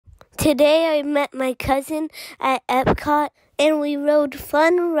Today I met my cousin at Epcot, and we rode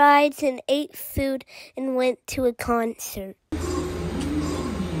fun rides and ate food and went to a concert. We are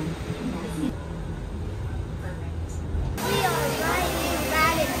riding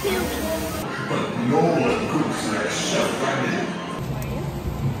Ratatouille. But no one cooks like Chef Randy.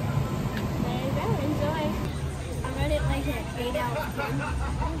 There you go, enjoy. I read it like an 8 out of 10.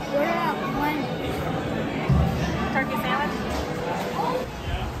 We're at 1. Turkey sandwich?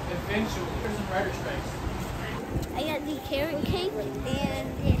 I got the carrot cake and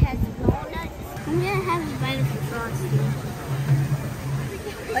it has walnuts. I'm gonna have a bite of the frosting.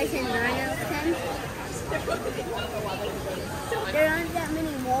 Like a 9 out of 10. There aren't that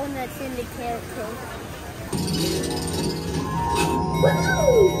many walnuts in the carrot cake. Wow!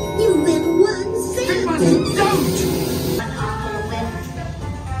 You win one cent! One awful whiff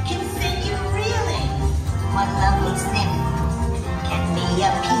can send you reeling. One lovely sniff can be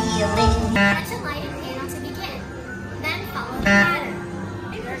appealing. Touch a lighting panel to begin, then follow the pattern.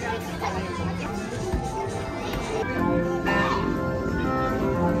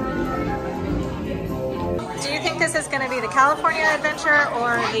 Do you think this is going to be the California adventure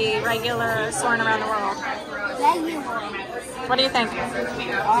or the regular soaring around the world? What do you think?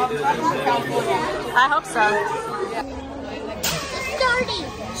 I hope so. Starting!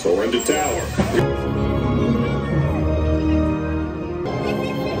 Soaring to tower.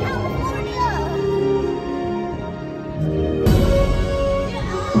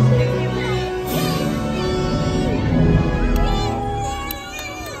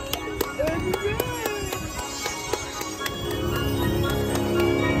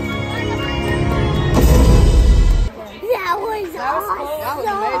 That was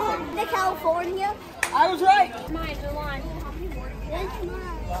amazing. The California. I was right. Mine, the line.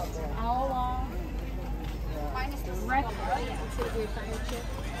 Mine is the red.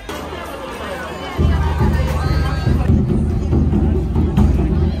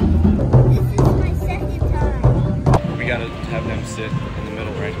 This is my second time. We gotta have them sit in the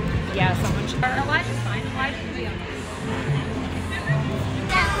middle, right? Yeah, someone should. Elijah's fine. Elijah can be on this.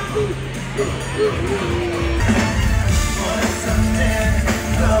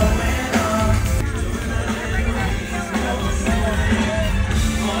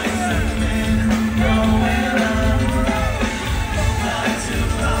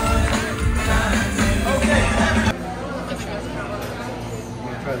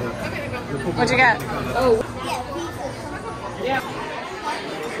 What'd you get? Oh. Yeah.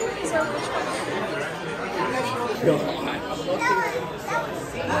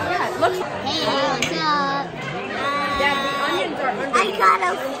 Yeah, it looks. Hey, what's up? I got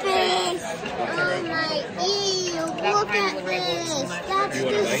a fish on my ear. Look at this. That's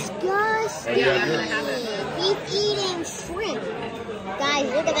disgusting. He's eating shrimp. Guys,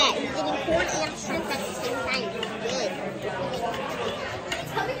 look at that. He's eating corn and shrimp at the same time. Good.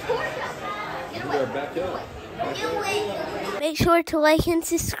 Make sure to like and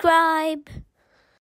subscribe.